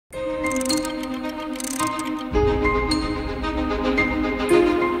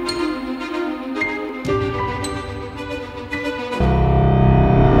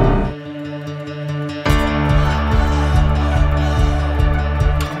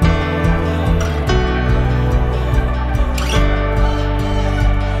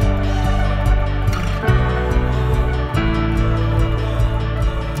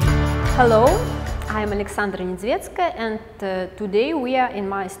Hello, I'm Alexandra Nedzvetskaya and today we are in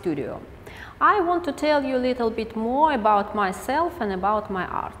my studio. I want to tell you a little bit more about myself and about my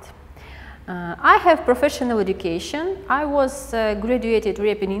art. I have professional education. I was graduated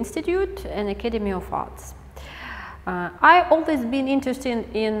Repin Institute and Academy of Arts. I always been interested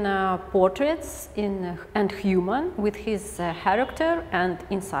in portraits and human with his character and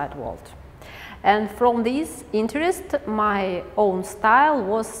inside world. And from this interest, my own style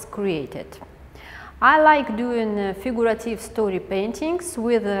was created. I like doing figurative story paintings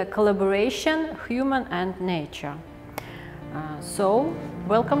with collaboration, human and nature. So,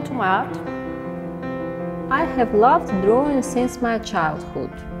 welcome to my art. I have loved drawing since my childhood.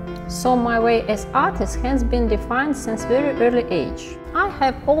 So my way as artist has been defined since very early age. I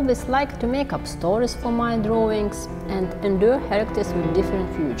have always liked to make up stories for my drawings and endure characters with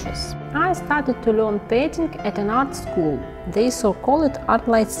different futures. I started to learn painting at an art school. They so call it Art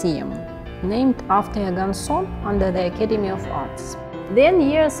Lyceum, named after a grandson under the Academy of Arts. Then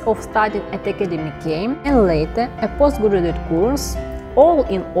years of studying at Academy came, and later a postgraduate course. All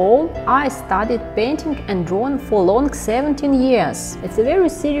in all, I studied painting and drawing for long 17 years. It's a very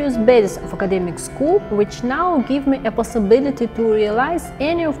serious basis of academic school, which now give me a possibility to realize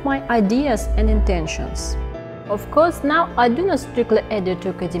any of my ideas and intentions. Of course, now I do not strictly adhere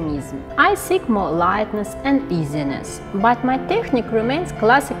to academism. I seek more lightness and easiness, but my technique remains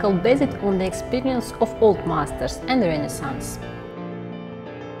classical based on the experience of old masters and Renaissance.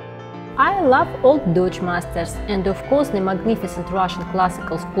 I love old Dutch masters, and of course the magnificent Russian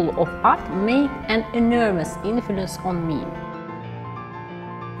classical school of art made an enormous influence on me.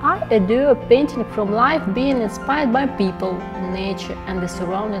 I adore painting from life being inspired by people, nature and the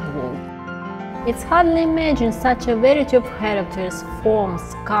surrounding world. It's hard to imagine such a variety of characters, forms,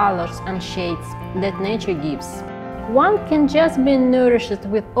 colors and shades that nature gives. One can just be nourished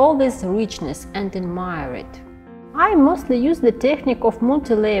with all this richness and admire it. I mostly use the technique of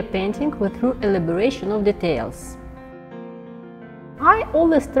multi-layer painting through elaboration of details. I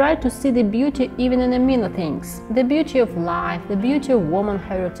always try to see the beauty even in the minor things, the beauty of life, the beauty of woman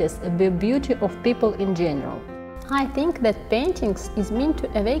characters, the beauty of people in general. I think that paintings is meant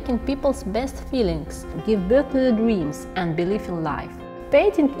to awaken people's best feelings, give birth to the dreams and belief in life.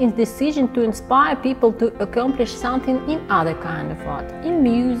 Painting is the decision to inspire people to accomplish something in other kind of art, in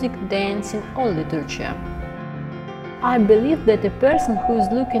music, dancing or literature. I believe that a person who is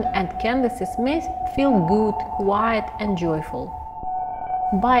looking at canvases may feel good, quiet and joyful.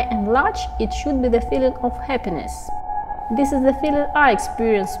 By and large, it should be the feeling of happiness. This is the feeling I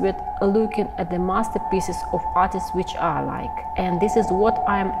experience with looking at the masterpieces of artists which I like, and this is what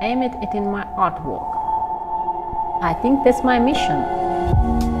I am aiming at in my artwork. I think that's my mission.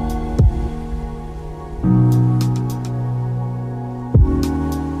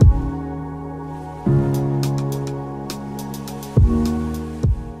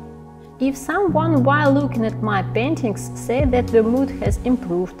 If someone, while looking at my paintings, say that their mood has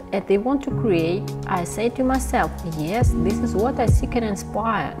improved and they want to create, I say to myself, yes, this is what I seek and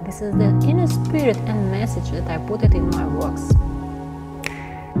inspire. This is the inner spirit and message that I put it in my works.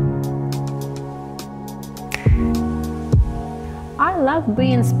 I love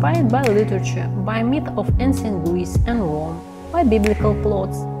being inspired by literature, by myth of ancient Greece and Rome, by biblical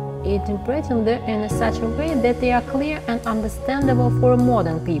plots. Interpreting them in such a way that they are clear and understandable for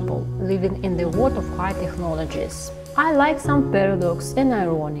modern people living in the world of high technologies. I like some paradox and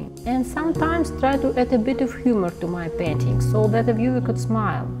irony, and sometimes try to add a bit of humor to my paintings so that the viewer could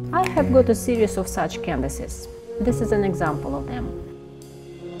smile. I have got a series of such canvases. This is an example of them.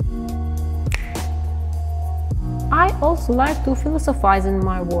 I also like to philosophize in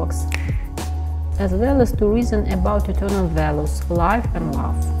my works, as well as to reason about eternal values, life and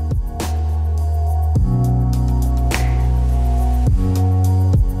love.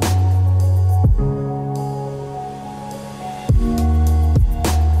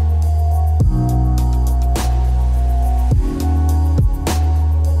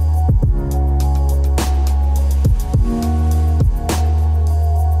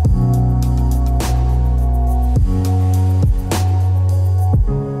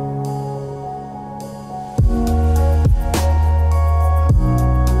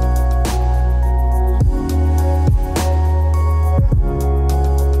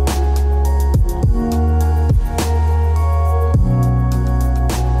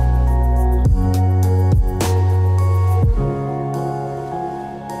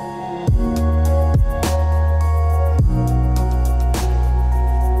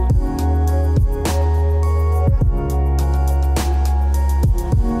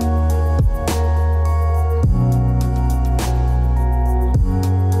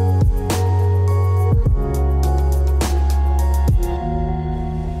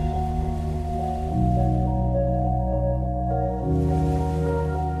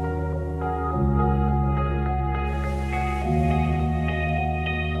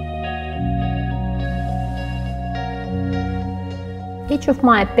 Each of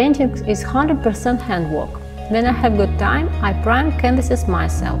my paintings is 100% handwork. When I have got time, I prime canvases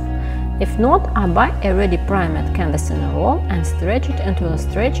myself. If not, I buy a ready primed canvas in a roll and stretch it into a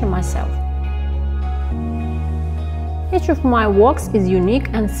stretcher myself. Each of my works is unique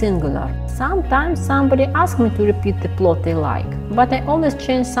and singular. Sometimes somebody asks me to repeat the plot they like, but I always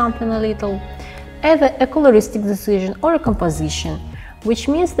change something a little, either a coloristic decision or a composition, which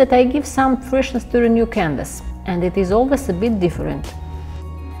means that I give some freshness to the new canvas, and it is always a bit different.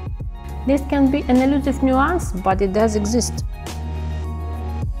 This can be an elusive nuance, but it does exist.